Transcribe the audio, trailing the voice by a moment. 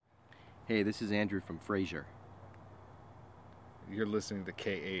Hey, this is Andrew from Frasier, You're listening to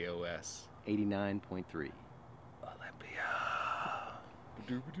KAOS. 89.3. Olympia.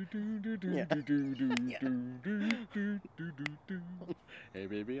 Hey,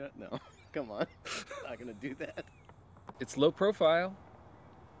 baby. No, come on. Not going to do that. It's low profile.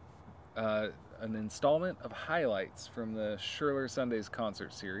 An installment of highlights from the Schurler Sundays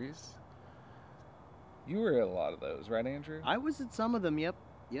concert series. You were at a lot of those, right, Andrew? I was at some of them, yep.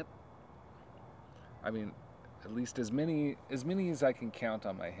 I mean, at least as many as I can count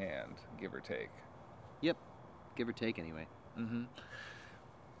on my hand, give or take. Yep, give or take anyway. Mm-hmm.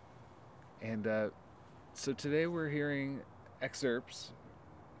 And so today we're hearing excerpts,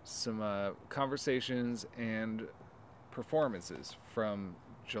 some conversations and performances from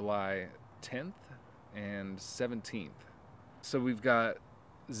July 10th and 17th. So we've got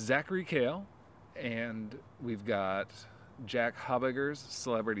Zachary Kale and we've got Jack Habiger's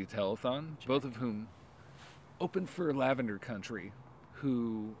Celebrity Telethon, both of whom opened for Lavender Country,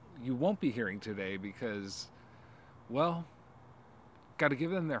 who you won't be hearing today because, well, got to give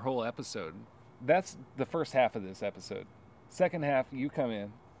them their whole episode. That's the first half of this episode. Second half, you come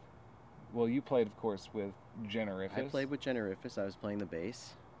in. Well, you played, of course, with Jenniferous. I played with Jenniferous. I was playing the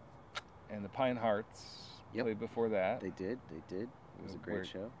bass. And the Pine Hearts played before that. They did. It was a great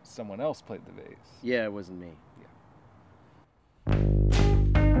show. Someone else played the bass. Yeah, it wasn't me. Yeah.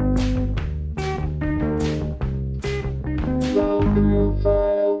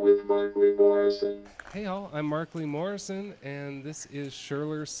 Hey all, I'm Mark Lee Morrison, and this is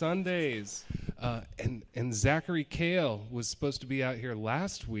Schurler Sundays. And Zachary Kale was supposed to be out here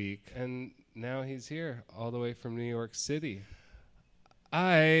last week, and now he's here, all the way from New York City.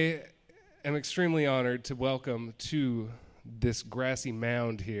 I am extremely honored to welcome to this grassy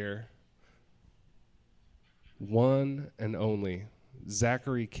mound here one and only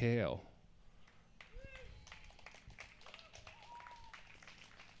Zachary Kale.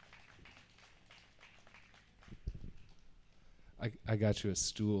 I got you a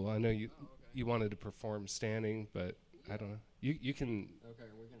stool. I know you wanted to perform standing, but I don't know. You can. Okay,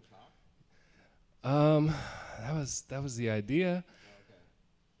 we can talk. That was the idea. Okay.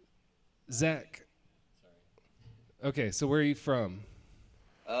 Zach. Sorry. Okay, so where are you from?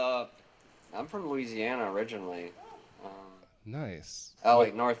 I'm from Louisiana originally. Nice.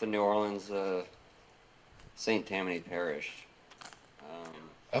 Like north of New Orleans, St. Tammany Parish.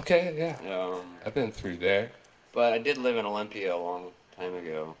 Okay, yeah. I've been through there. But I did live in Olympia a long time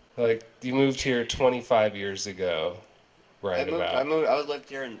ago. Like, you moved here 25 years ago, right? I lived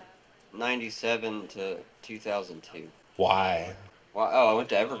here in 97 to 2002. Why? Well, I went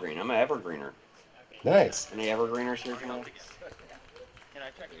to Evergreen. I'm an Evergreener. Nice. Any Evergreeners here tonight?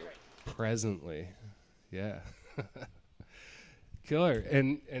 Presently, yeah. Killer.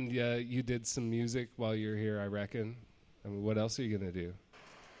 And you did some music while you're here, I reckon. I mean, what else are you gonna do?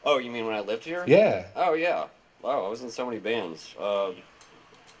 Oh, you mean when I lived here? Yeah. Oh, yeah. Wow, I was in so many bands.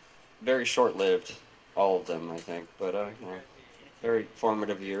 Very short-lived, all of them, I think. But, very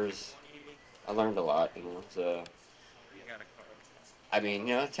formative years. I learned a lot,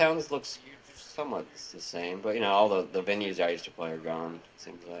 Towns looks somewhat the same, but, all the venues I used to play are gone, it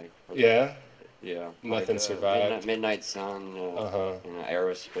seems like. Yeah? Yeah. Nothing survived? Midnight Sun,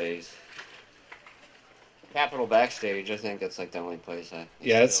 Aerospace. Capitol Backstage, I think that's like the only place I...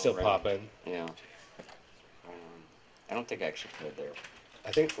 Yeah, it's still popping. Yeah. I don't think I actually played there.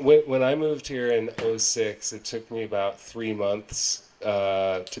 I think when I moved here in 2006, it took me about 3 months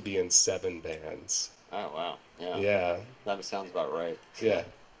to be in 7 bands. Oh, wow. Yeah. Yeah. That sounds about right. Yeah,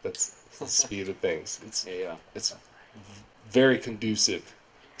 that's the speed of things. It's very conducive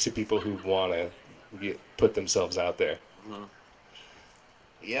to people who want to put themselves out there. Mm-hmm.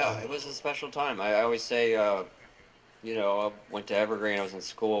 Yeah, it was a special time. I always say, I went to Evergreen, I was in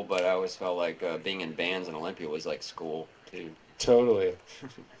school, but I always felt like being in bands in Olympia was like school, too. Totally.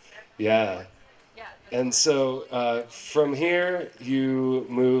 Yeah. And so from here, you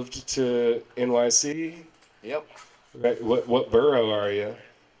moved to NYC? Yep. Right. What borough are you?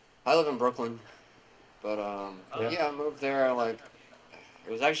 I live in Brooklyn, but I moved there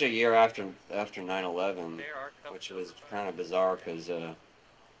it was actually a year after 9/11, which was kind of bizarre because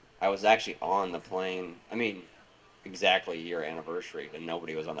I was actually on the plane. I mean, exactly a year anniversary, and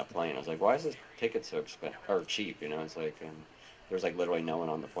nobody was on the plane. I was like, why is this ticket so expensive or cheap? It's like, and there was like literally no one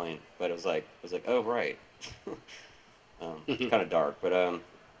on the plane. But it was like, oh right. Kind of dark, but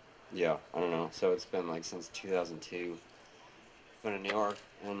yeah, I don't know. So it's been like since 2002. Been in New York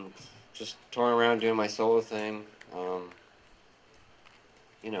and just touring around doing my solo thing.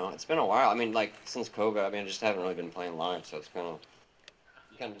 It's been a while. I mean, like since COVID, I just haven't really been playing live, so it's kind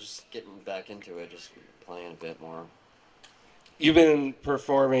kind of just getting back into it, just playing a bit more. You've been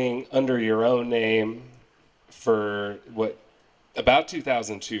performing under your own name for what, about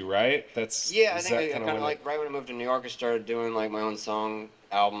 2002, right? Yeah, I think kind of like right when I moved to New York, I started doing like my own song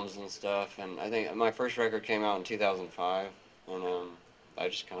albums and stuff, and I think my first record came out in 2005, and I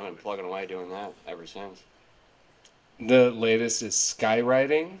just kind of been plugging away doing that ever since. The latest is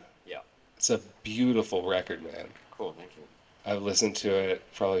Skywriting. Yeah. It's a beautiful record, man. Cool, thank you. I've listened to it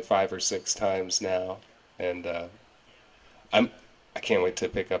probably 5 or 6 times now, and I can't wait to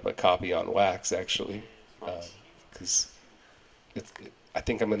pick up a copy on wax actually, because I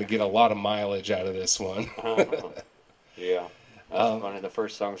think I'm going to get a lot of mileage out of this one. Yeah, that's funny. The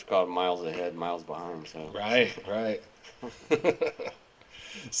first song's called "Miles Ahead, Miles Behind." So Right.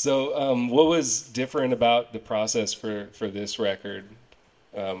 So, what was different about the process for this record,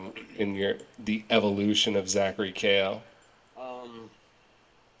 in the evolution of Zachary Kale?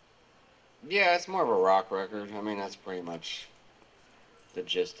 Yeah, it's more of a rock record. I mean, that's pretty much the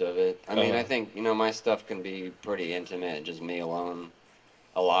gist of it. I mean, I think, my stuff can be pretty intimate, just me alone,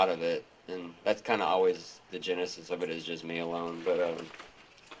 a lot of it. And that's kind of always the genesis of it, is just me alone. But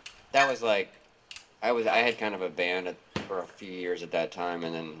that was like, I had kind of a band for a few years at that time,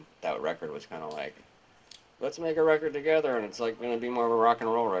 and then that record was kind of like, let's make a record together, and it's like going to be more of a rock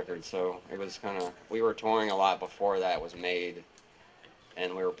and roll record. So it was kind of, we were touring a lot before that was made,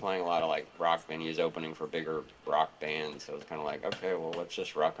 and we were playing a lot of like rock venues, opening for bigger rock bands. So it was kind of like, okay, well, let's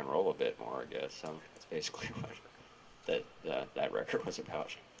just rock and roll a bit more, I guess. So that's basically what that record was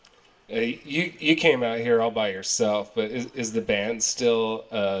about. You came out here all by yourself, but is the band still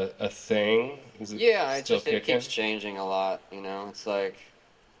a thing? Yeah, it keeps changing a lot. It's like,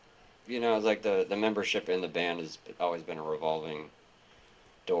 it's like the membership in the band has always been a revolving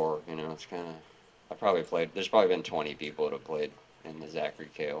door. It's kind of, there's probably been 20 people that have played in the Zachary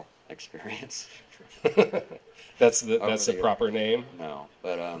Kale experience. That's the proper name? No,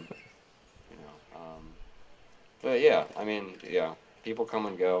 but but yeah, I mean, yeah, people come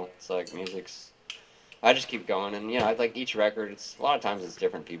and go. It's like I just keep going, and I like each record. It's a lot of times it's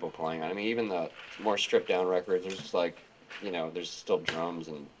different people playing on. I mean, even the more stripped down records, there's just like, there's still drums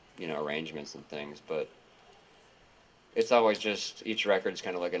and arrangements and things, but it's always just each record's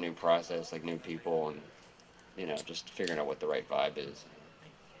kind of like a new process, like new people, and just figuring out what the right vibe is.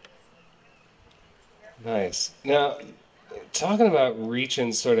 Nice. Now, talking about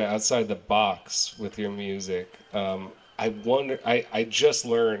reaching sort of outside the box with your music, I wonder. I just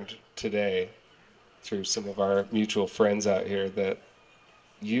learned today through some of our mutual friends out here that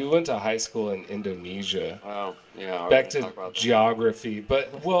you went to high school in Indonesia. Oh, yeah. Back to geography,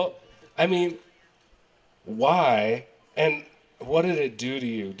 but I mean, why and what did it do to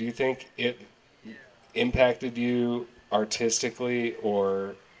you? Do you think it impacted you artistically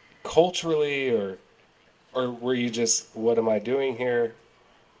or culturally, or were you just, what am I doing here?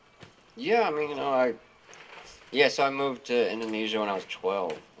 Yeah, I mean, so I moved to Indonesia when I was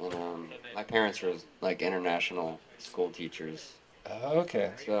 12, and my parents were like international school teachers. Oh,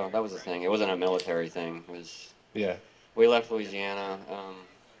 okay. So that was the thing. It wasn't a military thing. It was. Yeah. We left Louisiana.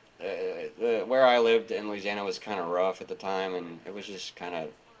 Where I lived in Louisiana was kind of rough at the time, and it was just kind of,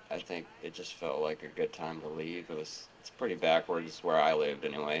 I think it just felt like a good time to leave. It's pretty backwards where I lived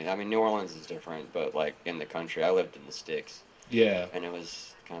anyway. I mean, New Orleans is different, but like in the country, I lived in the sticks. Yeah. And it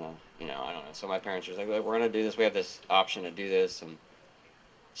was kind of, I don't know. So my parents were like, we're going to do this. We have this option to do this. And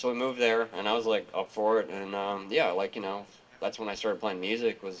so we moved there, and I was like up for it. And that's when I started playing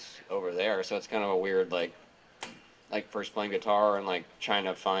music, was over there. So it's kind of a weird, like first playing guitar and like trying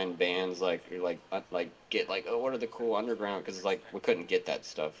to find bands, like get like, oh, what are the cool underground, because like we couldn't get that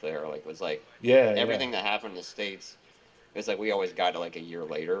stuff there. Like it was like everything that happened in the States, it's like we always got it like a year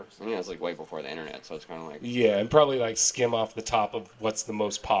later, and it's like way before the internet, so it's kind of like, and probably like skim off the top of what's the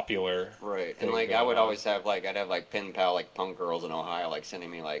most popular, right. And like I would always have like, I'd have like pen pal like punk girls in Ohio like sending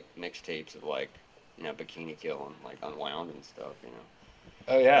me like mixtapes of like Bikini Kill and like Unwound and stuff,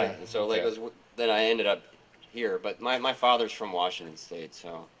 Oh yeah. And so like then I ended up here, but my father's from Washington State,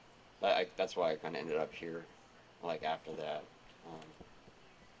 so that's why I kind of ended up here, like after that.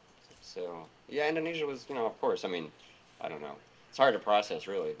 So yeah, Indonesia was, of course. I mean, I don't know. It's hard to process,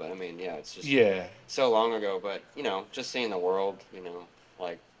 really, but I mean, yeah, it's just so long ago. But just seeing the world,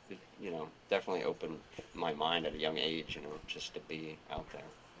 like, definitely opened my mind at a young age, just to be out there.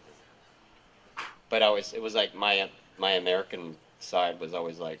 But it was like my American side was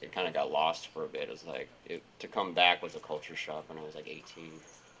always like, it kind of got lost for a bit. It was like, to come back was a culture shock when I was like 18,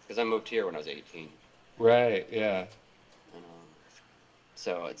 because I moved here when I was 18. Right. Yeah. And,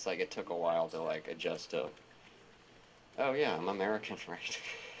 so it's like it took a while to like adjust to Oh yeah, I'm American, right?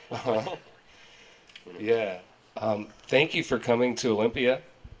 Uh-huh. Yeah. Thank you for coming to Olympia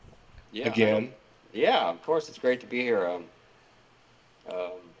Yeah. again. Yeah, of course, it's great to be here. Um,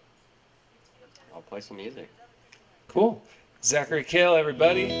 I'll play some music. Cool. Zachary Cale,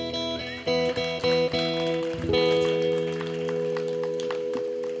 everybody.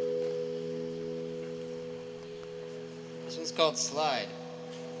 This one's called Slide.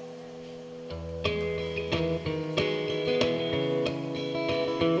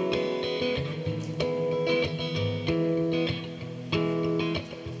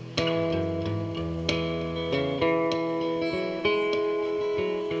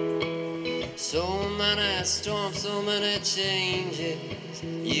 So many storms, so many changes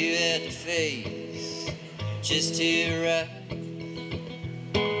you had to face just to ride.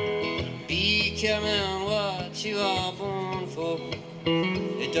 Becoming what you are born for,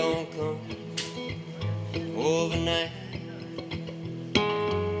 it don't come overnight.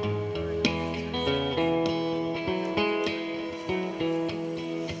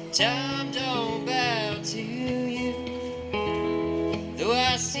 Time don't bow to you, though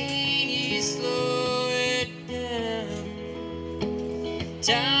I seen you slow it down.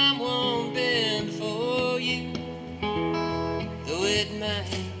 Time won't bend for you, though it might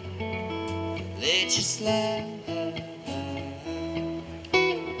let you slide.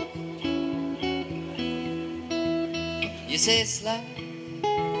 You say slide,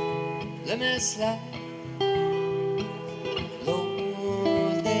 let me slide.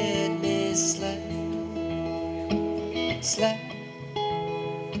 Lord, let me slide. Slide,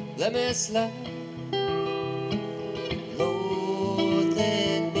 let me slide. Lord,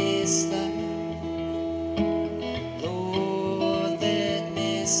 let me slide. Lord, let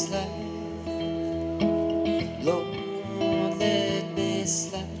me slide. Lord, let me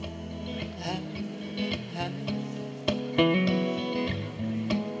slide.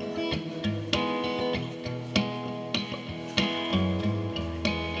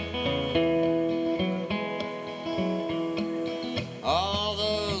 All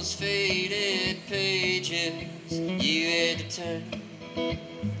those faded pages you had to turn,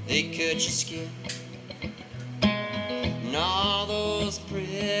 they cut your skin. And all those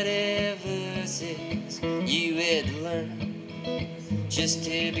pretty verses you had to learn just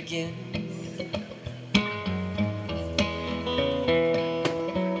to begin.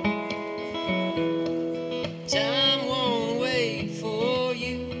 Time won't wait for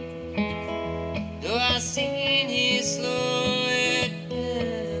you, though I seen you slow it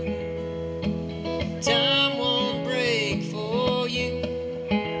down. Time won't break for you,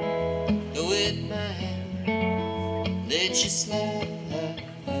 though it might let you slide.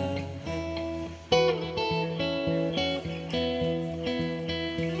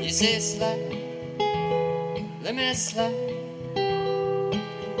 You say slide, let me slide.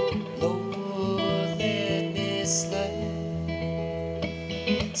 Lord, let me slide.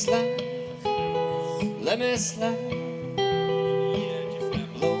 Slide, let me slide.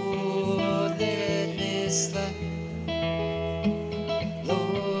 Lord, let me slide.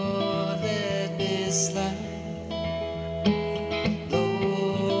 Lord, let me slide.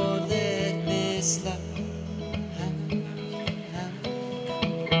 Lord, let me slide.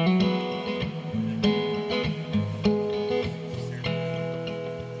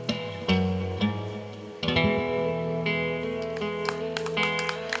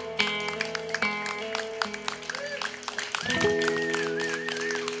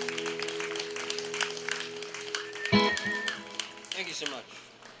 Thank you so much.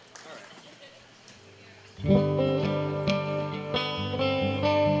 All right.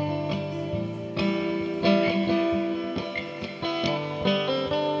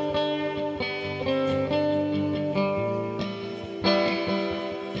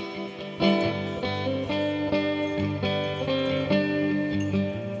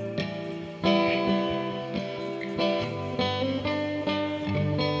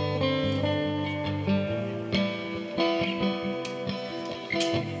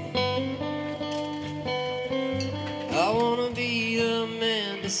 I wanna be the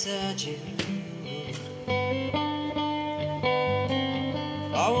man beside you.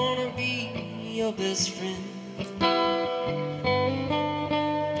 I wanna be your best friend.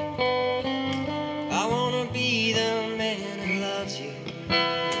 I wanna be the man who loves you.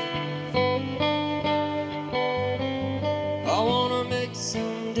 I wanna make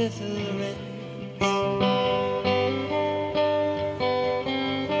some difference.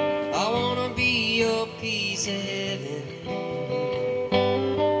 I wanna be your piece of heaven.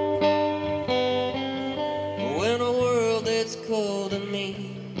 When a world that's cold to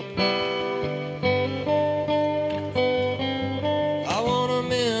me,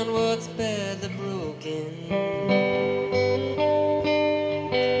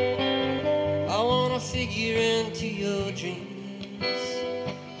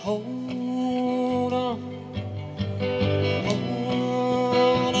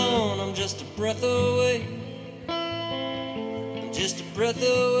 breath away. I'm just a breath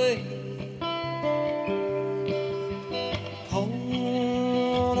away.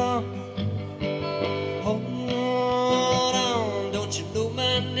 Hold on, hold on. Don't you know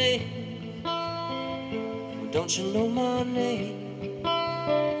my name? Don't you know my name?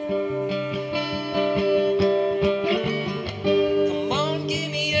 Come on, give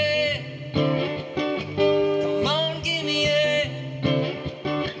me air. Come on, give me air.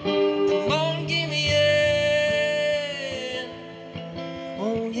 Come on, give me air.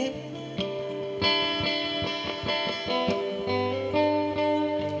 Oh yeah.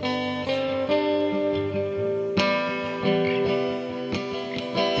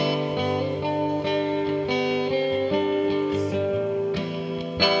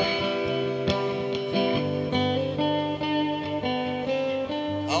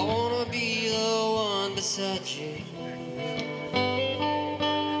 I wanna be the one beside you.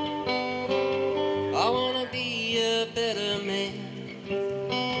 I wanna be a better man.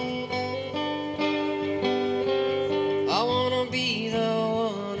 I wanna be the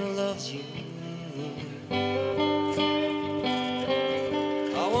one who loves you.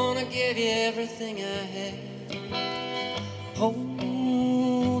 I wanna give you everything I have.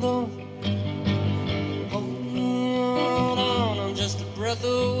 Hold on, hold on. I'm just a breath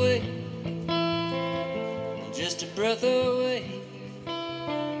away. I'm just a breath away.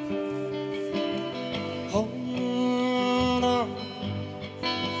 Hold on,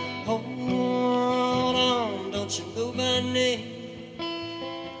 hold on. Don't you know my name?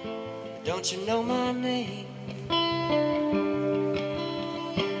 Don't you know my name?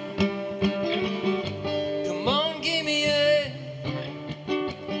 Come on, give me a.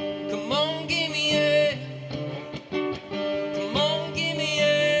 Come on, give me a. Come on, give me a.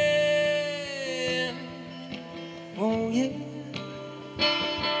 Oh yeah.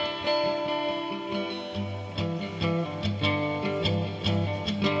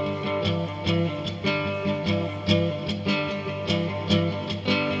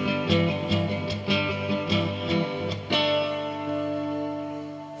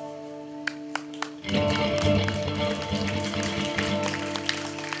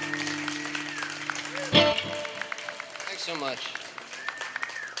 Thanks so much.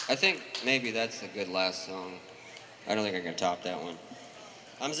 I think maybe that's a good last song. I don't think I can top that one.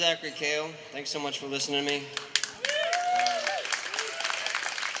 I'm Zachary Kale. Thanks so much for listening to me.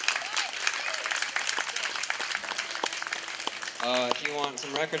 If you want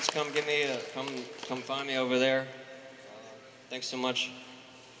some records, come find me over there. Thanks so much.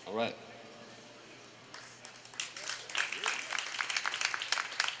 All right.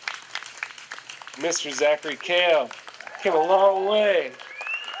 Mr. Zachary Kale came a long way.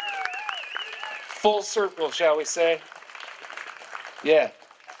 Full circle, shall we say? Yeah.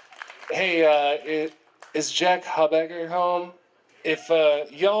 Hey, is Jack Hubegger home? If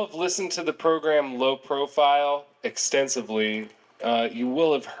y'all have listened to the program Low Profile extensively, you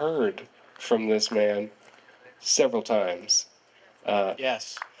will have heard from this man several times.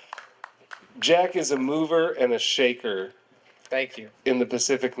 Yes. Jack is a mover and a shaker Thank you. in the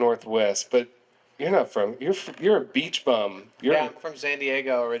Pacific Northwest, but you're not from. You're a beach bum. Yeah, I'm from San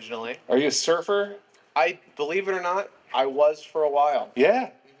Diego originally. Are you a surfer? I believe it or not, I was for a while, Yeah,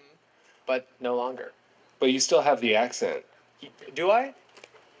 but no longer. but you still have the accent. Do I?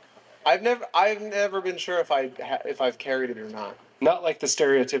 I've never been sure if I've carried it or not. Not like the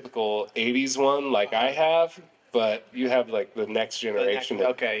stereotypical '80s one, like I have, but you have like the next generation.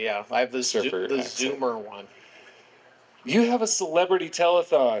 Okay, yeah, I have the Surfer the accent. Zoomer one. You have a celebrity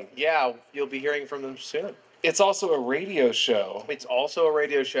telethon. Yeah, you'll be hearing from them soon. It's also a radio show. It's also a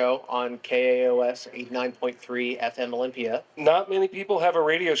radio show on KAOS 89.3 FM Olympia. Not many people have a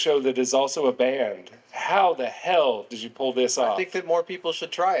radio show that is also a band. How the hell did you pull this off? I think that more people should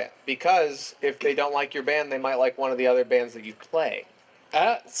try it because if they don't like your band, they might like one of the other bands that you play.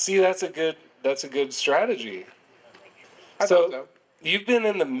 See, that's a good strategy. I thought so. You've been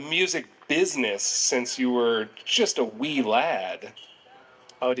in the music business since you were just a wee lad.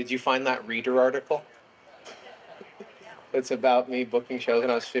 Oh, did you find that Reader article? It's about me booking shows when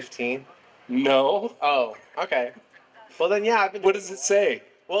I was 15. No. Oh, okay. Well then, yeah, I've been. What does it say?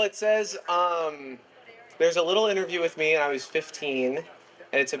 Well, it says there's a little interview with me, and I was 15, and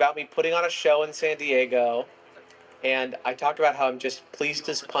it's about me putting on a show in San Diego, and I talked about how I'm just pleased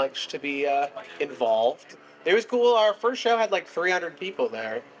as punch to be involved. It was cool. Our first show had like 300 people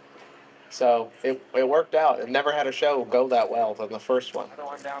there, so it worked out. I've never had a show go that well than the first one.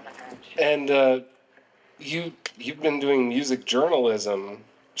 And you've been doing music journalism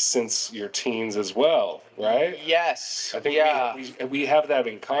since your teens as well, right? Yes. I think yeah. we have that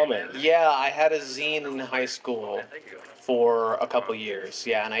in common. Yeah, I had a zine in high school for a couple years.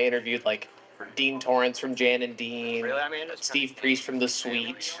 Yeah, and I interviewed like Dean Torrance from Jan and Dean, Steve Priest from The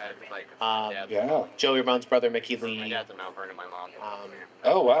Sweet, Yeah. Joey Ramone's brother Mickey Lee.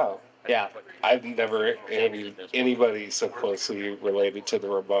 Oh wow. Yeah. I've never interviewed anybody so closely related to the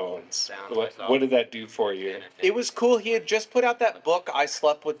Ramones. What did that do for you? It was cool. He had just put out that book, I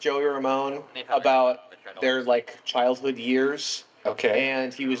Slept with Joey Ramone, about their like childhood years. Okay.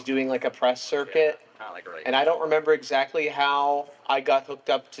 And he was doing like a press circuit. And I don't remember exactly how I got hooked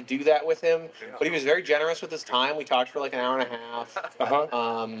up to do that with him, but he was very generous with his time. We talked for like an hour and a half.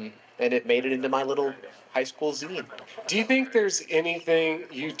 Uh-huh. And it made it into my little high school zine. Do you think there's anything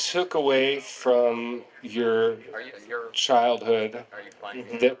you took away from your childhood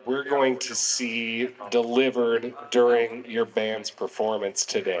that we're going to see delivered during your band's performance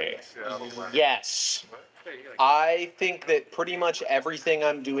today? Yes. I think that pretty much everything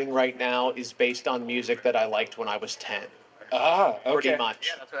I'm doing right now is based on music that I liked when I was 10. Ah, okay. Pretty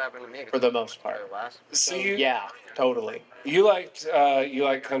much. For the most part. So Yeah, totally. you liked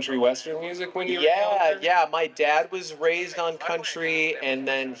country western music when you were Yeah, younger? yeah. My dad was raised on country, and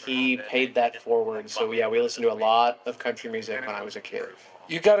then he paid that forward. So yeah, we listened to a lot of country music when I was a kid.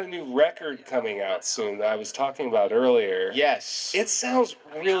 You got a new record coming out soon that I was talking about earlier. Yes. It sounds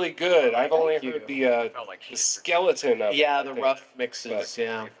really good. I've only Thank heard you. the skeleton of it. Yeah, I the think. rough mixes.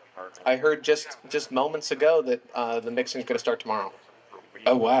 Yeah. I heard just moments ago that the mixing's going to start tomorrow.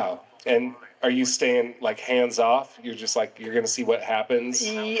 Oh wow! And are you staying like hands off? You're just like you're gonna see what happens.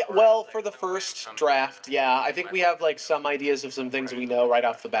 Yeah, well, for the first draft, yeah, I think we have like some ideas of some things we know right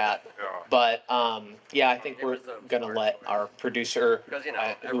off the bat. But yeah, I think we're gonna let our producer,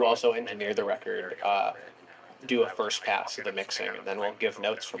 who also engineered the record, do a first pass of the mixing, and then we'll give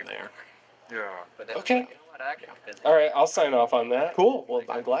notes from there. Okay. All right, I'll sign off on that. Cool. Well,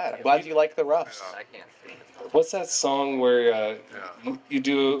 I'm glad. I'm glad you like the roughs. What's that song where you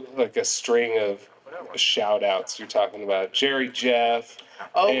do like a string of shout outs? You're talking about Jerry Jeff.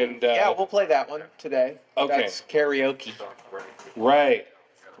 Oh, And, yeah, we'll play that one today. Okay. That's karaoke. Right.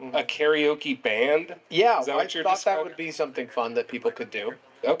 A karaoke band? Yeah, Is that I what you're thought that describing? would be something fun that people could do.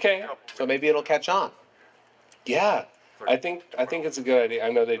 Okay. So maybe it'll catch on. Yeah. I think it's a good idea.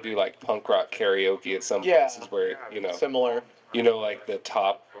 I know they do like punk rock karaoke at some Yeah. places where Similar. like the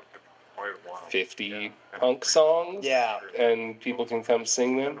top 50 punk songs. Yeah. And people can come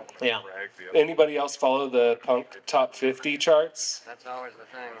sing them. Yeah. Anybody else follow the punk top 50 charts? That's always the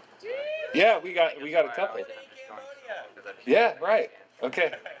thing. Yeah, we got a couple. Yeah, right.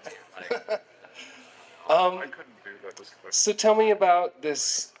 Okay. So tell me about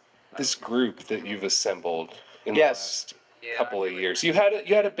this group that you've assembled in Yes. the last couple of years. You had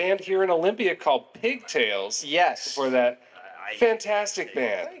a band here in Olympia called Pigtails. Yes. For that fantastic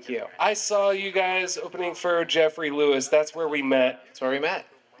band. Thank you. I saw you guys opening for Jeffrey Lewis. That's where we met. That's where we met.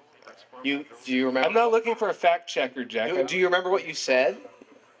 Do you remember? I'm not looking for a fact checker, Jack. Do you remember what you said?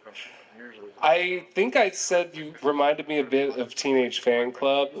 I think I said you reminded me a bit of Teenage Fan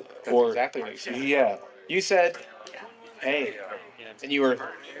Club. That's exactly what you said. Yeah. You said, "Hey," and you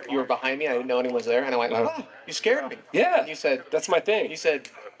were behind me. I didn't know anyone was there, and I went, "Oh, you scared me." Yeah. And you said, That's my thing. "You said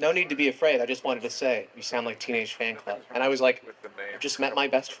no need to be afraid. I just wanted to say you sound like Teenage Fan Club." And I was like, "I just met my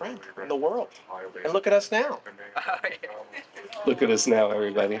best friend in the world, and look at us now." Look at us now,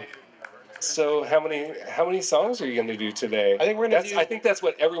 everybody. So how many songs are you going to do today? I think we're gonna do- I think that's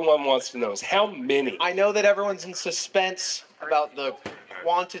what everyone wants to know is how many. I know that everyone's in suspense about the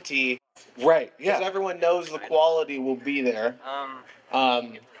quantity, Right. because Yeah. everyone knows the quality will be there.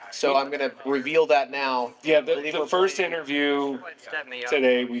 So I'm gonna reveal that now. Yeah. I believe The we're first playing- interview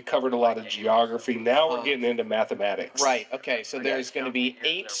today we covered a lot of geography. Now we're getting into mathematics. Right, okay, so there's going to be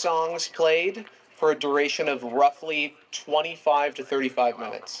 8 songs played for a duration of roughly 25 to 35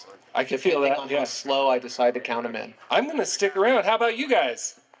 minutes. I can feel Depending that. on Yeah. how slow I decide to count them in. I'm going to stick around. How about you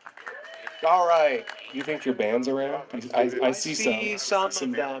guys? All right. You think your band's around? I see some. of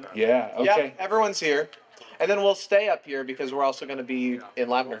them. Yeah. Yeah, Okay. everyone's here. And then we'll stay up here because we're also going to be in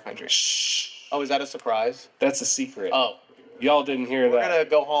Lavender Country. Shh. Oh, is that a surprise? That's a secret. Oh, Y'all didn't hear we're that. going to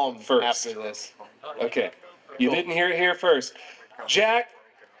go home First. after this. Okay. You Cool. didn't hear it here first. Jack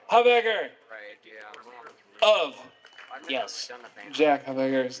Habegger of Yes. Jack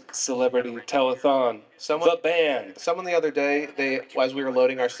Habegger's Celebrity Telethon. Someone- The band. Someone the other day, as we were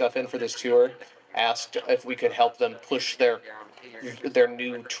loading our stuff in for this tour, asked if we could help them push their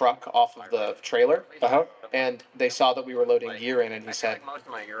new truck off of the trailer. Uh-huh. And they saw that we were loading gear in, and he said,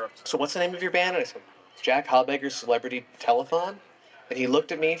 "So what's the name of your band?" And I said, "Jack Habegger's Celebrity Telethon." And he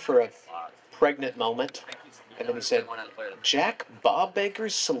looked at me for a pregnant moment, and then he said, Jack Bob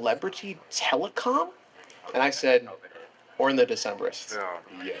Baker's Celebrity Telecom? And I said, or in the Decemberists.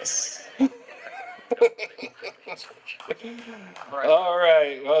 Yes. All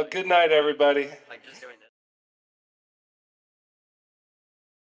right. Well, good night, everybody.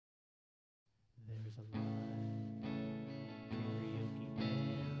 There's a live karaoke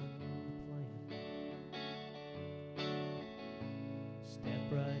band playing. Step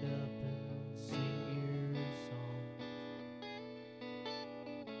right up and sing your song.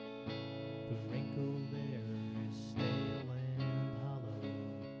 The wrinkle there is stale and hollow,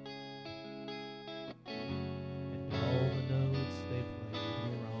 and all the notes they played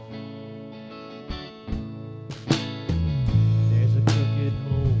were wrong. There's a crooked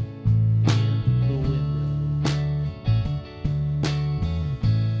hole in the window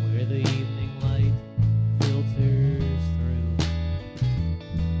where the evening light filters through.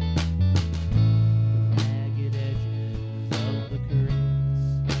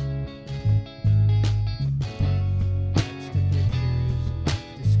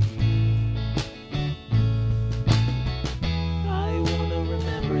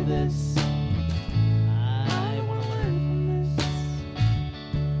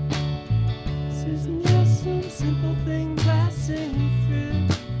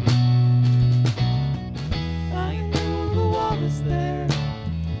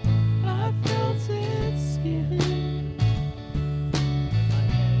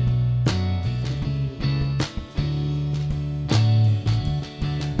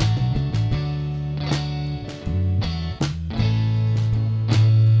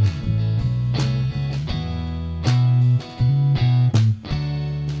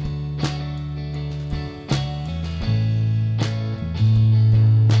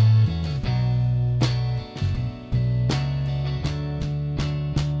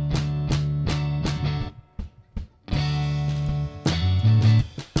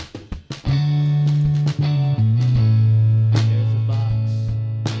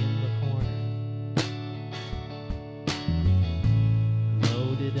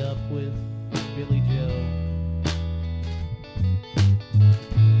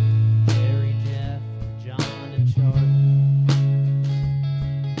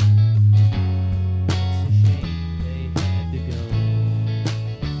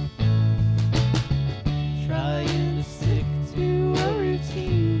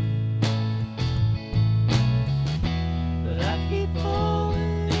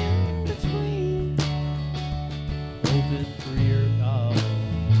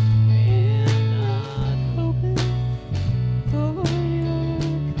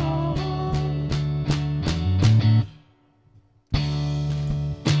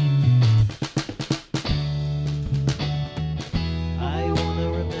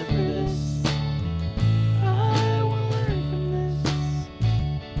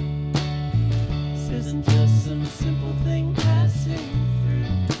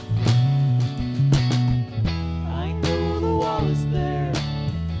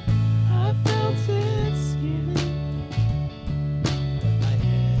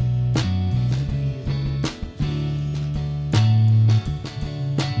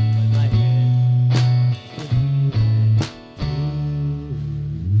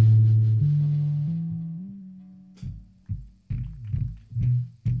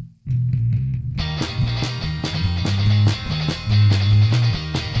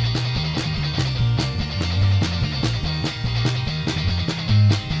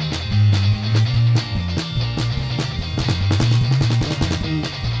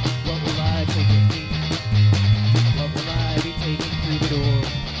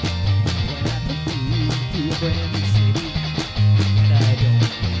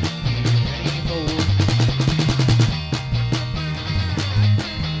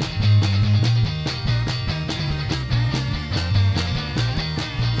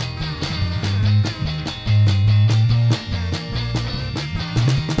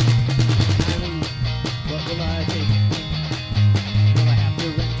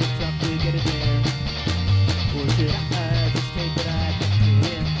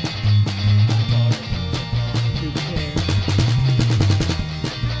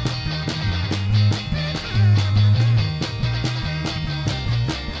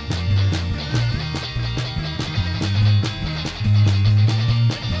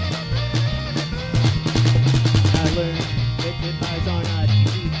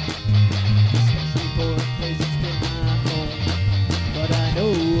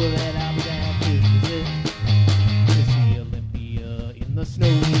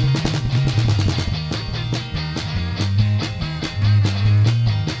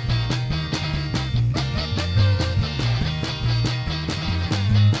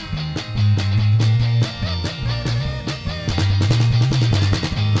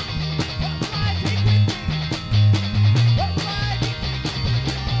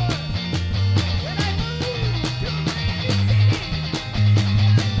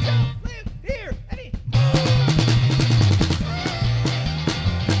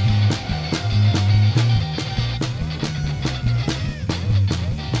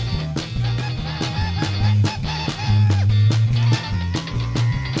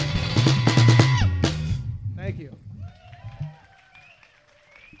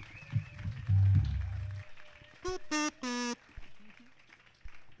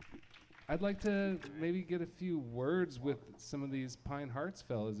 I'd like to maybe get a few words with some of these Pine Hearts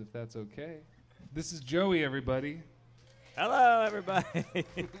fellas, if that's okay. This is Joey, everybody. Hello, everybody.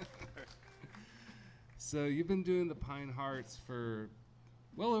 So you've been doing the Pine Hearts for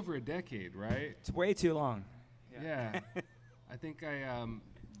well over a decade, right? It's way too long. Yeah. I think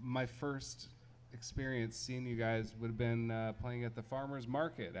my first experience seeing you guys would have been playing at the Farmers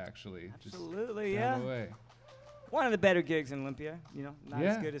Market, actually. Absolutely, just yeah. down the way. One of the better gigs in Olympia. Not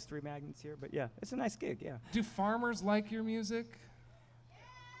Yeah. as good as Three Magnets here, but yeah, it's a nice gig. Yeah. Do farmers like your music?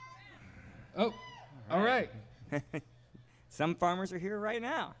 Oh, all right. Some farmers are here right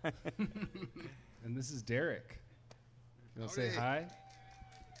now. And this is Derek. You want to say hi?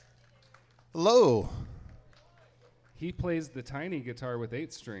 Hello. He plays the tiny guitar with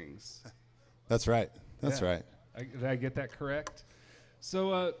 8 strings. That's right. That's Yeah. right. Did I get that correct?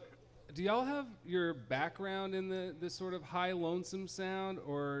 So, do y'all have your background in this sort of high lonesome sound,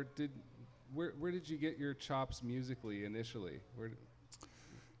 or where did you get your chops musically initially?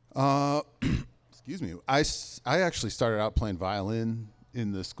 Excuse me. I actually started out playing violin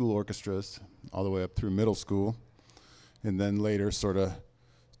in the school orchestras all the way up through middle school, and then later sort of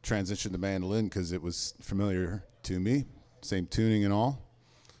transitioned to mandolin because it was familiar to me, same tuning and all.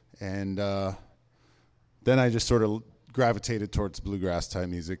 And then I just sort of gravitated towards bluegrass type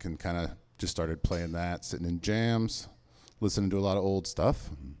music and kind of just started playing that, sitting in jams, listening to a lot of old stuff.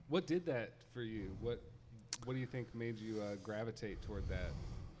 What did that for you? What do you think made you gravitate toward that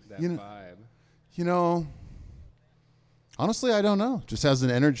vibe? You know, honestly, I don't know. Just has an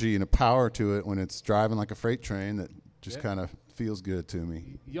energy and a power to it when it's driving like a freight train that just kind of feels good to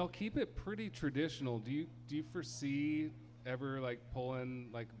me. Y'all keep it pretty traditional. Do you foresee ever like pulling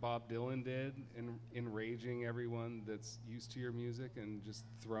like Bob Dylan did and enraging everyone that's used to your music and just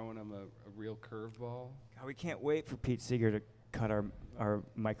throwing them a real curveball? God, we can't wait for Pete Seeger to cut our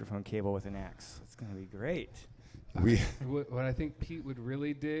microphone cable with an axe. It's going to be great. What I think Pete would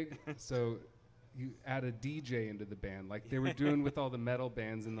really dig, so you add a DJ into the band like they were doing with all the metal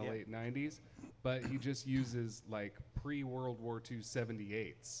bands in the late 90s, but he just uses like pre-World War II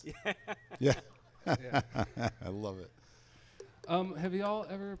 78s. Yeah. Yeah. I love it. Have y'all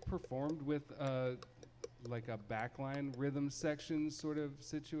ever performed with like a backline rhythm section sort of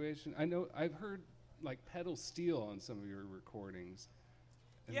situation? I know I've heard like pedal steel on some of your recordings.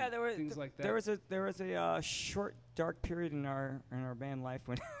 Yeah, there were things like that. There was a short dark period in our band life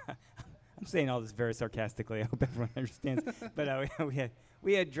when I'm saying all this very sarcastically. I hope everyone understands. But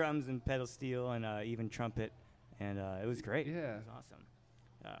we had drums and pedal steel and even trumpet, and it was great. Yeah, it was awesome.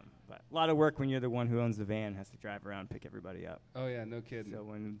 But a lot of work when you're the one who owns the van, has to drive around, pick everybody up. Oh yeah, no kidding. So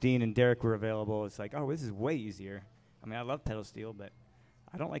when Dean and Derek were available, it's like, oh, this is way easier. I mean, I love pedal steel, but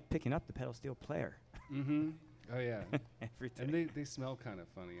I don't like picking up the pedal steel player. Mm-hmm. Oh yeah. Every day. And they smell kind of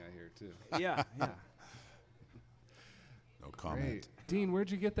funny, I hear too. Yeah. No comment. Great. Dean, where'd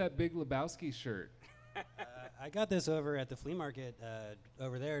you get that Big Lebowski shirt? I got this over at the flea market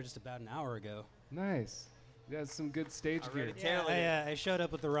over there just about an hour ago. Nice. You got some good stage gear. Yeah, I showed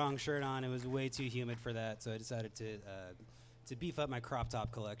up with the wrong shirt on. It was way too humid for that, so I decided to beef up my crop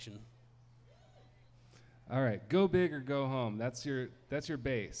top collection. All right, go big or go home. That's your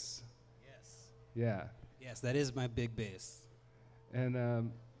base. Yes. Yeah. Yes, that is my big base.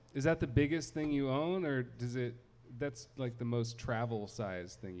 And is that the biggest thing you own, or that's like the most travel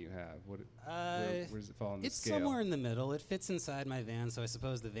size thing you have? Where does it fall on the scale? It's somewhere in the middle. It fits inside my van, so I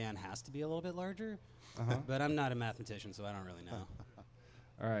suppose the van has to be a little bit larger. Uh-huh. But I'm not a mathematician, so I don't really know.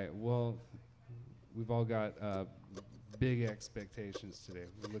 All right. Well, we've all got big expectations today.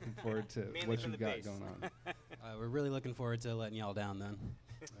 We're looking forward to what you've got going on. We're really looking forward to letting y'all down then.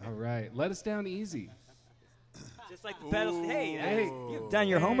 All right. Let us down easy. Just like the pedal. Hey, you've done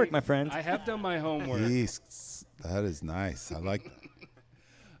your homework, my friend. I have done my homework. Jeez, that is nice. I like that.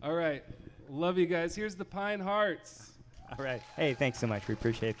 All right. Love you guys. Here's the Pine Hearts. All right. Hey, thanks so much. We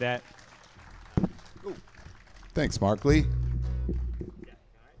appreciate that. Thanks, Mark Lee.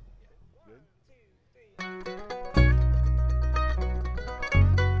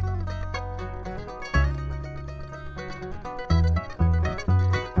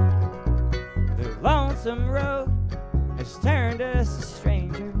 The lonesome road has turned us to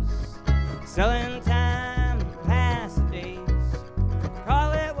strangers, selling time to pass the days.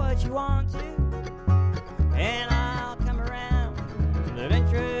 Call it what you want to, and I'll come around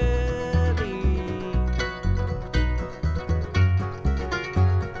eventually.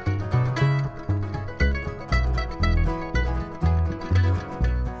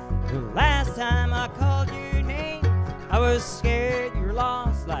 The last time I called your name, I was scared you were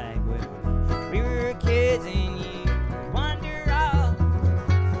lost, like when we were kids and you would wander off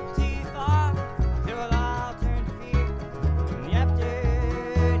too far.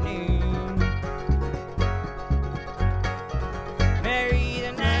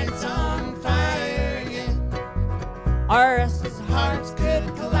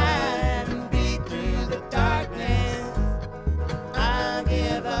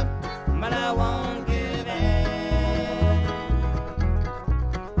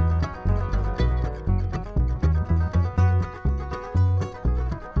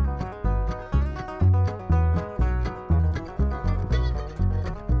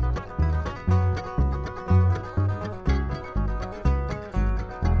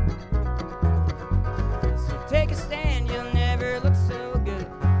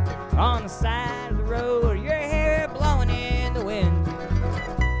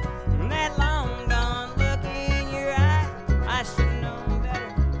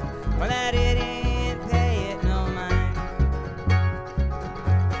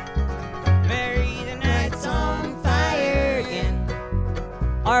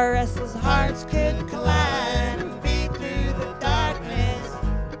 our restless hearts could collide and beat through the darkness.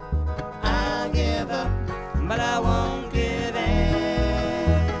 I'll give up, but I won't give in.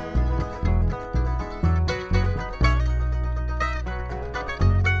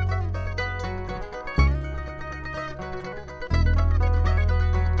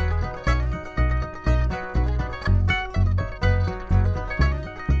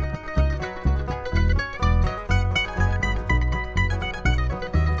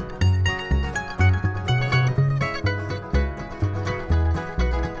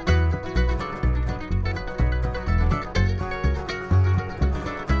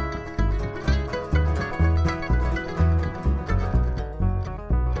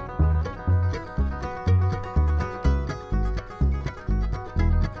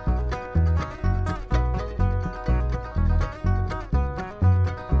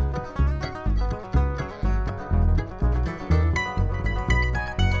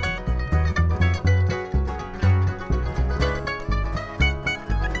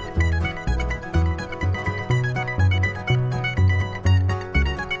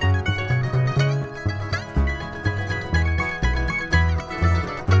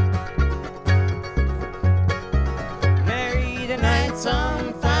 Mary, the night's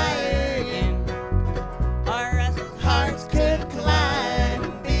on fire again. Our restless hearts could collide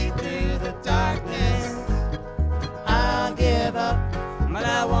and beat through the darkness. I'll give up, but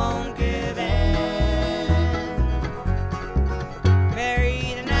I won't give in.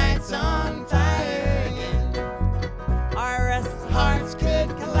 Mary, the night's on fire again. Our restless hearts could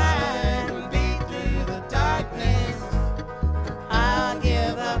collide and beat through the darkness. I'll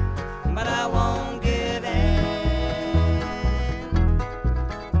give up, but I won't give in.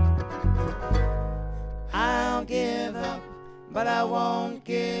 I'll give up, but I won't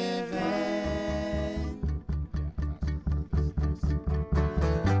give in.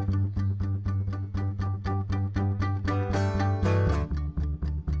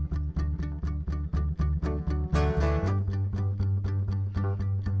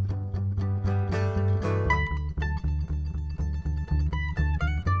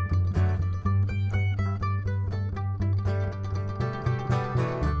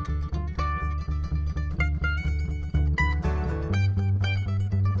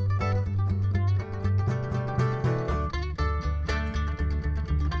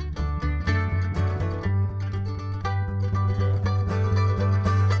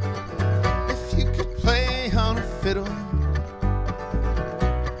 If you could play on a fiddle,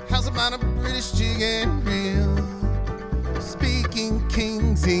 how's about a British jig and reel? Speaking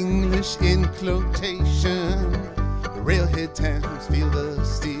King's English in quotation, the railhead towns feel the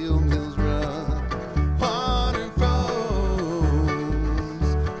steel mills run. Water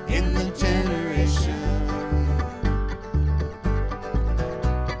flows in the generation,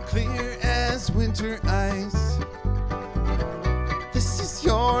 clear as winter ice. This is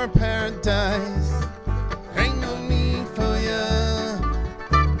your paradise. Ain't no need for ya.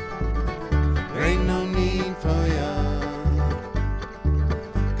 There ain't no need for ya.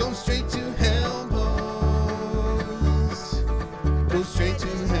 Go straight to hell, boys. Go straight to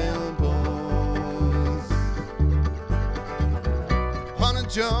hell, boys. Wanna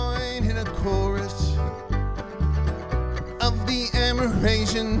join in a chorus of the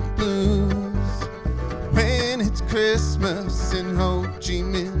Amerasian blues when it's Christmas in Ho Chi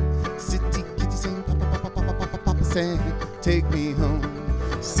Minh City. Kitty sing, papa, papa, papa, papa, papa say, take me home.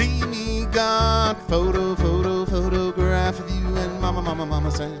 See me, God, photograph of you and mama, mama,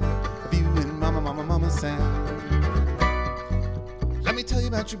 mama say, of you and mama, mama, mama say. Let me tell you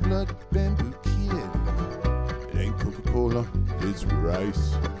about your blood bamboo kid. It ain't Coca-Cola, it's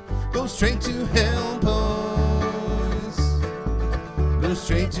rice. Go straight to hell, boys. Go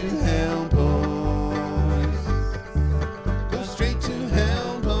straight to hell, boys. Go straight to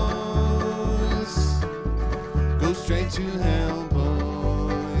hell, boys. Go straight to hell,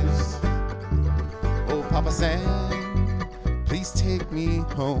 boys. Oh, Papa Sam, please take me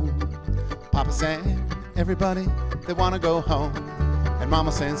home. Papa Sam, everybody, they wanna go home. And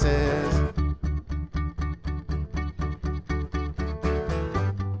Mama Sam says,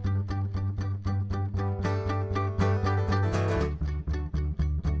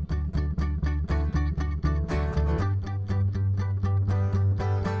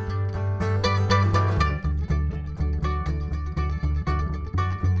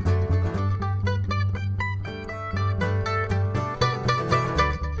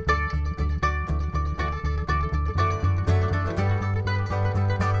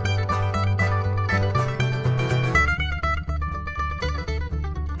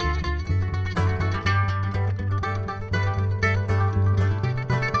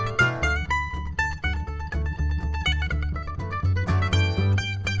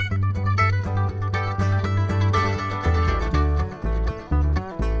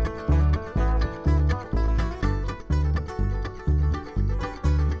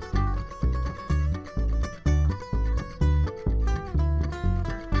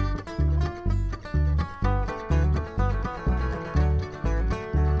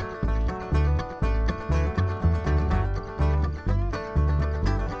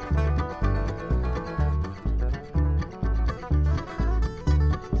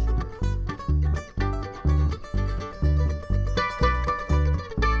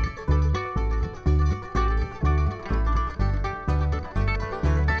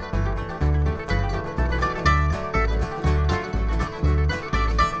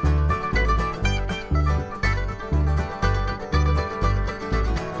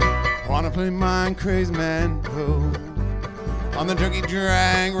 play Mind Crazy Man Ho on the Turkey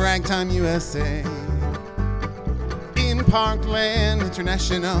Drag Ragtime USA in Parkland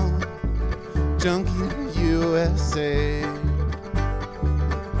International Junkie USA,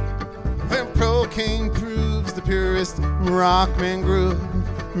 where Procaine proves the purest rockman groove.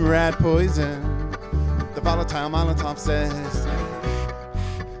 Rad Poison, the volatile Molotov says.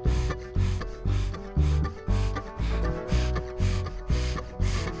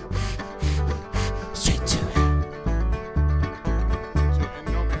 Straight to hell.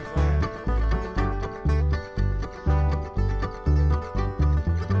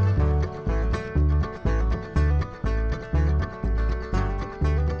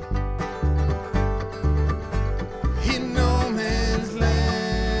 In no man's land.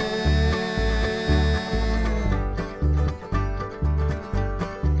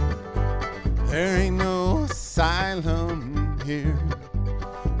 There ain't no asylum here.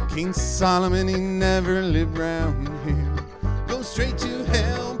 King Solomon, he never lived round here. Go straight to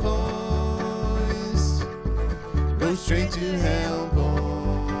hell, boys. Go straight to hell,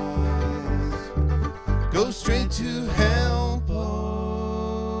 boys. Go straight to hell, boys.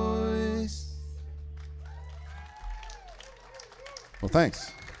 Well,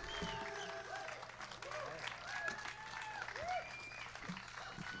 thanks.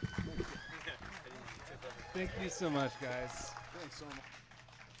 Thank you so much, guys. Thanks so much.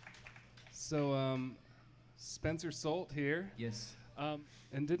 So, Spencer Solt here. Yes.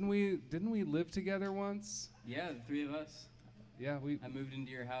 And didn't we live together once? Yeah, the three of us. Yeah, I moved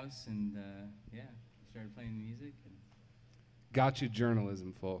into your house and yeah, started playing music. And got you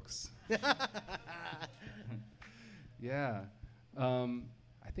journalism, folks. Yeah.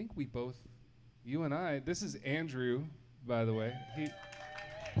 I think we both, you and I, this is Andrew, by the way.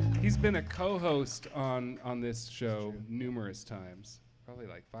 He's been a co-host on this show numerous times. Probably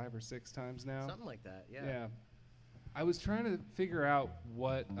like 5 or 6 times now. Something like that, yeah. Yeah. I was trying to figure out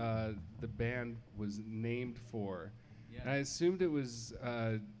what the band was named for. Yeah. And I assumed it was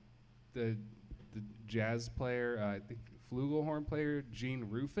the jazz player, I think flugelhorn player, Gene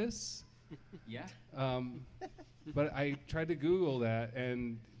Rufus. yeah. But I tried to Google that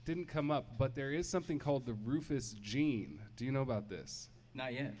and didn't come up. But there is something called the Rufus gene. Do you know about this?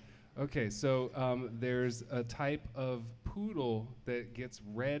 Not yet. Okay, so there's a type of poodle that gets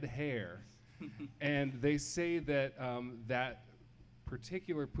red hair, and they say that that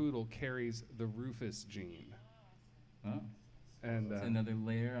particular poodle carries the Rufus gene. Oh. And It's another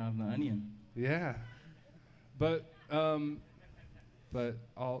layer of the onion. yeah, but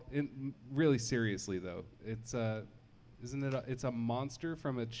really seriously though, it's isn't it? It's a monster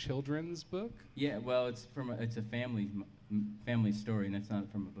from a children's book. Yeah, well, it's a family story, and it's not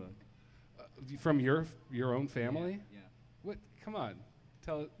from a book. From your own family? Yeah. What? Come on,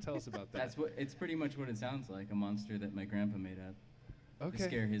 tell us about that. It's pretty much what it sounds like, a monster that my grandpa made up Okay. to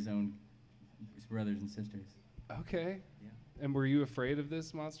scare his brothers and sisters. Okay. Yeah. And were you afraid of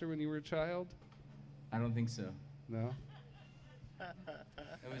this monster when you were a child? I don't think so. No.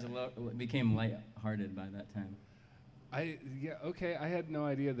 It became light-hearted by that time. Okay. I had no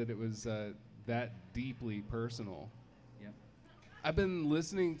idea that it was that deeply personal. Yep. I've been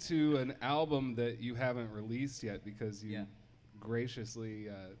listening to an album that you haven't released yet because you graciously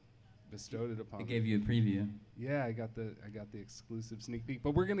bestowed it upon me. I gave you a preview. Yeah, I got the exclusive sneak peek.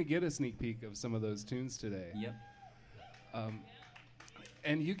 But we're gonna get a sneak peek of some of those tunes today. Yep.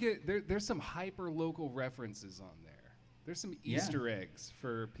 And you get there's some hyper local references on there. There's some Easter eggs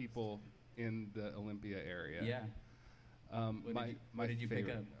for people in the Olympia area. Yeah. What did you pick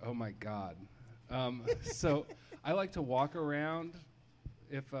up? Oh my God. So I like to walk around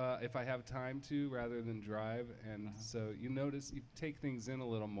if I have time to rather than drive, and so you notice you take things in a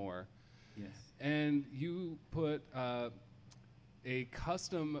little more. Yes. And you put a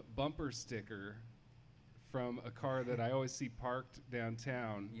custom bumper sticker from a car that I always see parked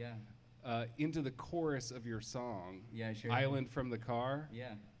downtown. Yeah. Into the chorus of your song. Yeah, I sure. Island from the Car.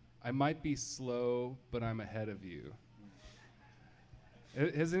 Yeah. I might be slow, but I'm ahead of you.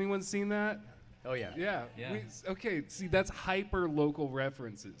 Has anyone seen that? Oh, yeah. Yeah. Yeah. Okay, see, that's hyper local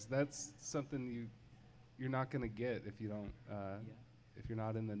references. That's something you're not gonna get if you don't if you're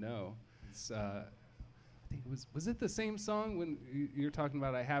not in the know. It's, I think it was it the same song when you're talking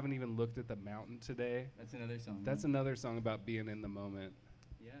about I haven't even looked at the mountain today? That's another song. That's another song about being in the moment.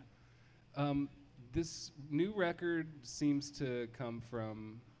 Yeah. This new record seems to come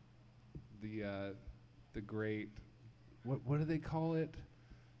from the great, what do they call it?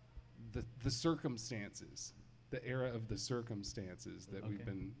 The circumstances, the era of the circumstances that we've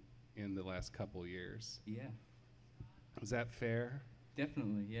been in the last couple years. Yeah. Is that fair?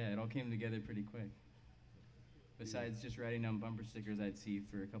 Definitely, yeah. It all came together pretty quick. Besides just writing down bumper stickers I'd see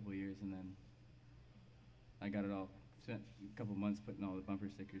for a couple of years, and then I got it all. Spent a couple months putting all the bumper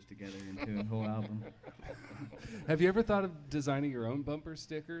stickers together into a whole album. Have you ever thought of designing your own bumper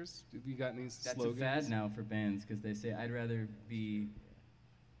stickers? Have you got any That's slogans? a fad now for bands because they say I'd rather be,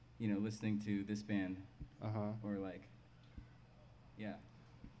 listening to this band, or like, yeah.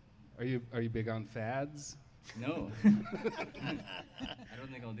 Are you big on fads? No. I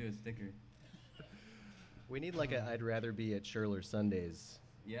don't think I'll do a sticker. We need like a I'd rather be at Schurler Sundays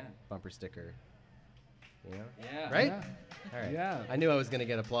Yeah. bumper sticker. You know? Yeah. Right? Yeah. All right. Yeah. I knew I was going to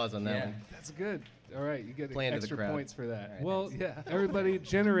get applause on that Yeah. one. That's good. All right, you get Playing to the extra crowd. points for that. All right, Well, thanks. yeah, everybody,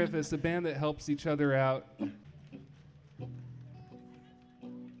 Generifius, a band that helps each other out.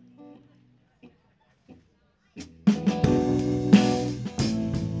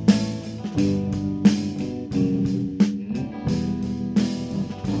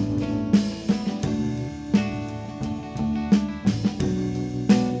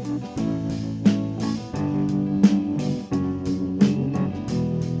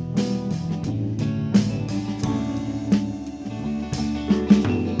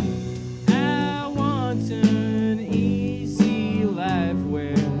 I want an easy life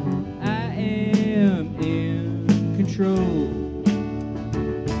where I am in control.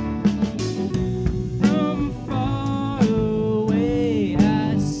 From far away,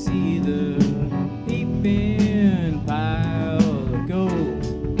 I see the heaping pile of gold.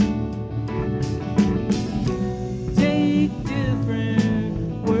 Take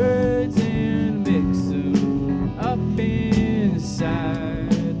different words and mix them up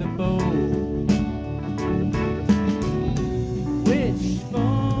inside the bowl. Which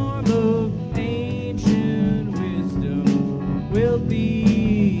form of ancient wisdom will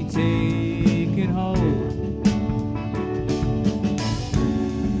be taken hold?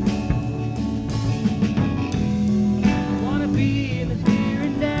 I wanna be in the here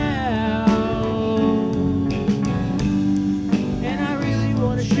and now, and I really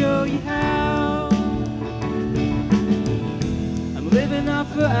wanna show you how. I'm living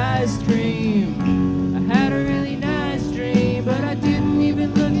off of ice cream. I had a really nice dream, but I didn't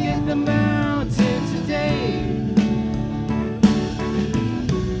even look at the mountain today.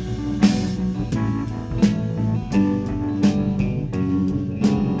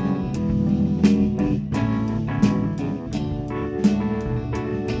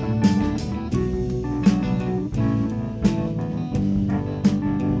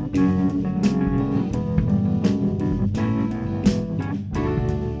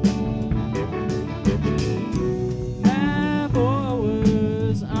 My boy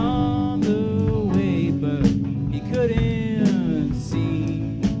was on the way, but he couldn't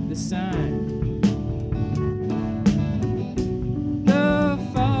see the sign. The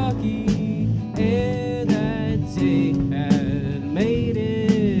foggy air that day had made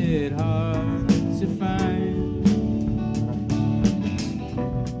it hard to find.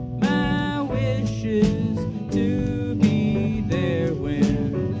 My wish is to be there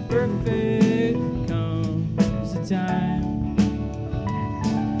when perfect comes the time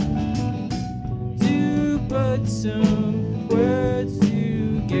to put some words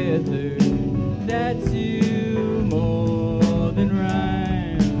together that do more than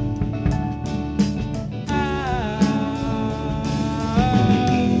rhyme.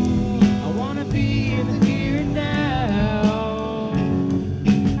 I wanna be in the here and now,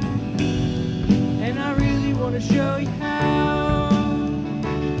 and I really wanna show you how.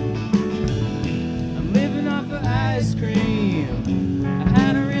 I'm living off of ice cream. I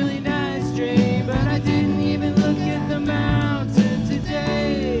had a really nice dream, but I didn't even look at the mountain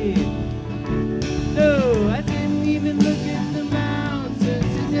today. No, I didn't even look at the mountain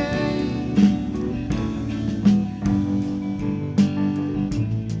today.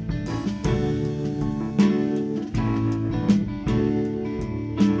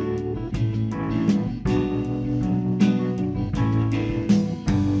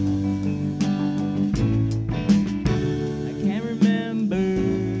 I can't remember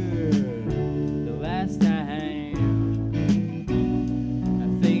the last time. I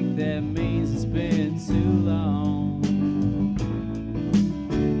think that means it's been too long.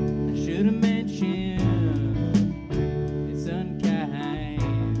 I should have mentioned it's unkind.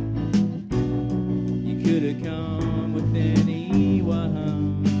 You could have come with anyone.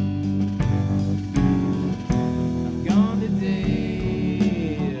 I'm gone today.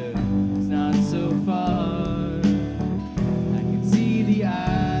 It's not so far. I can see the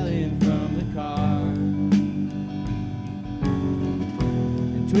island from the car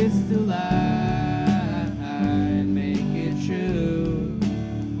and twist the line, make it true.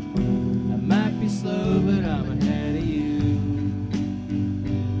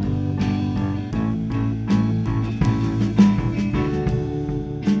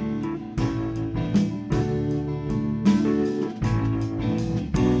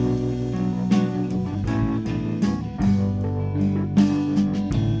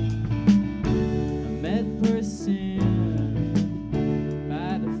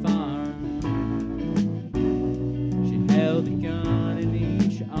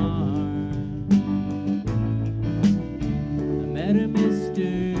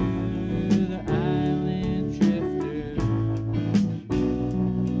 drifter, the island drifter.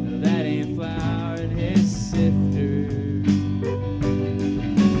 No, that ain't flour in his sifter.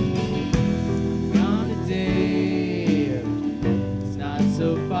 Gone today, it's not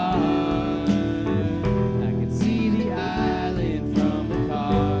so far. I can see the island from the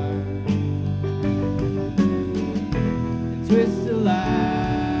car and twist the lie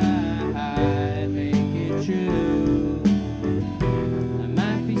and make it true. I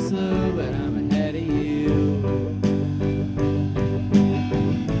might be slow, but I'm ahead of you.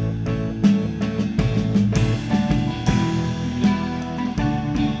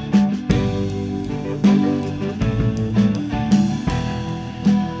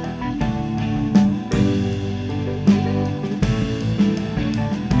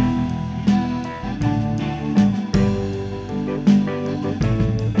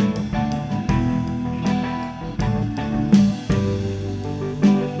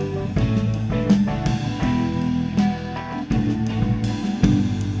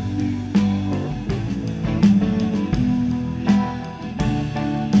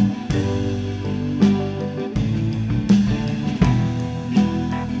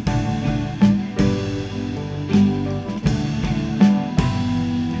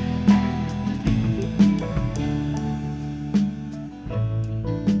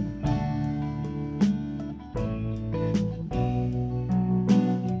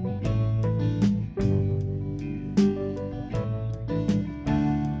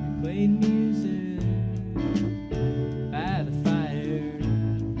 Played music by the fire.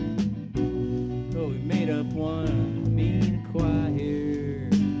 Oh, we made up one mean choir,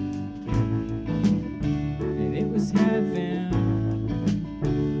 and it was heaven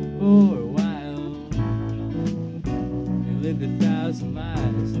for a while. We lived 1,000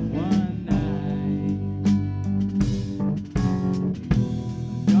 lives in one night.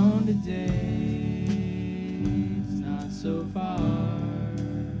 Gone today, it's not so far.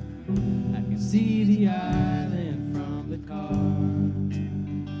 I can see the island from the car.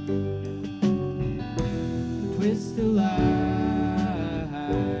 Twist the lie,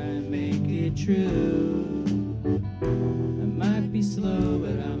 make it true. I might be slow,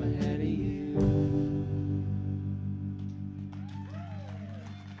 but I'm ahead of you.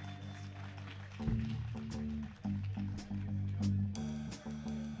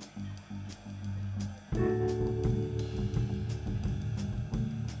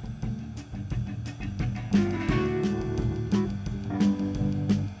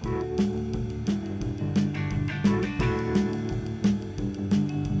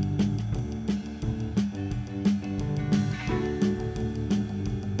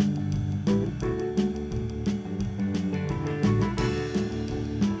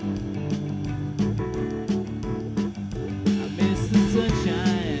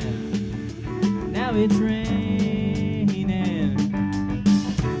 Now it's raining.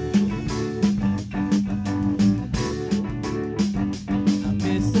 I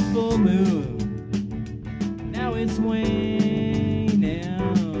miss the full moon. Now it's waning.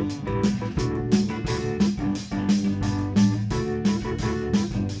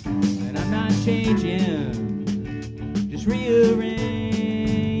 And I'm not changing, just rearranging,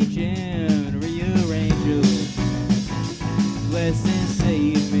 rearranging. Blessings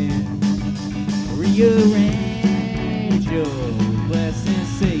save me. Rearrange your blessings,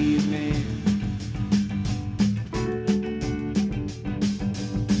 save me.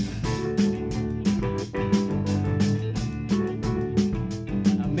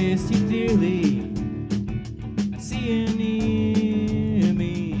 I miss you dearly. I see you near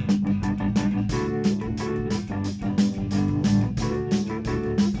me.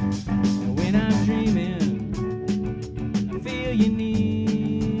 When I'm dreaming, I feel you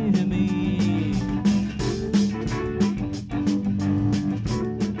near me.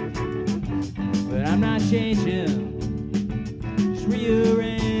 But I'm not changing, just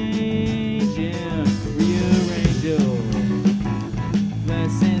rearranging, rearranging.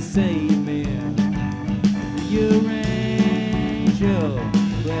 Blessings save me. Rearrange your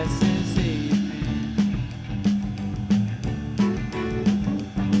blessings save me.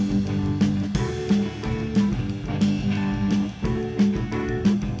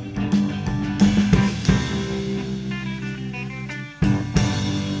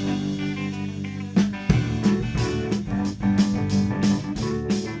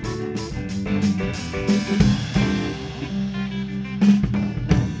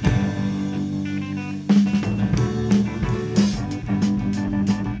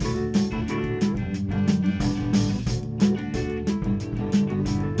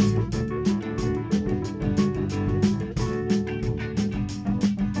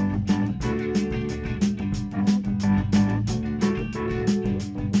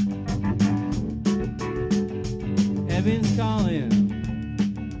 Heaven's calling,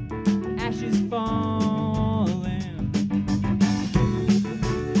 ashes falling.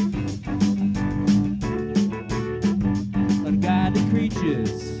 Ungodly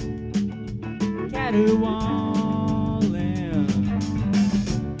creatures caterwauling.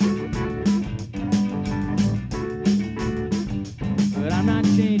 But I'm not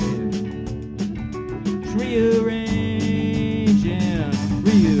changing, just rearranging,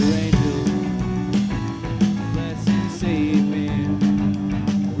 rearranging. Bless and save me,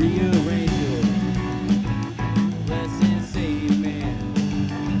 rearranging. Bless and save me,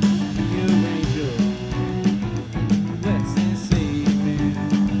 rearranging. Bless and save me,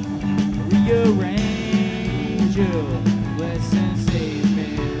 rearranging. Bless and save me,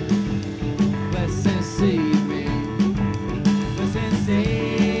 bless and save me. Bless and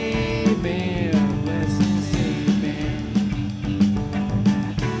save me, bless and save me.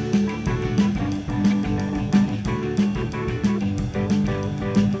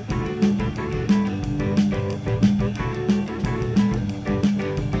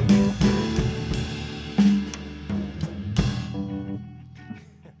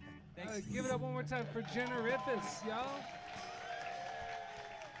 Give it up one more time for Jenna Riffis, y'all.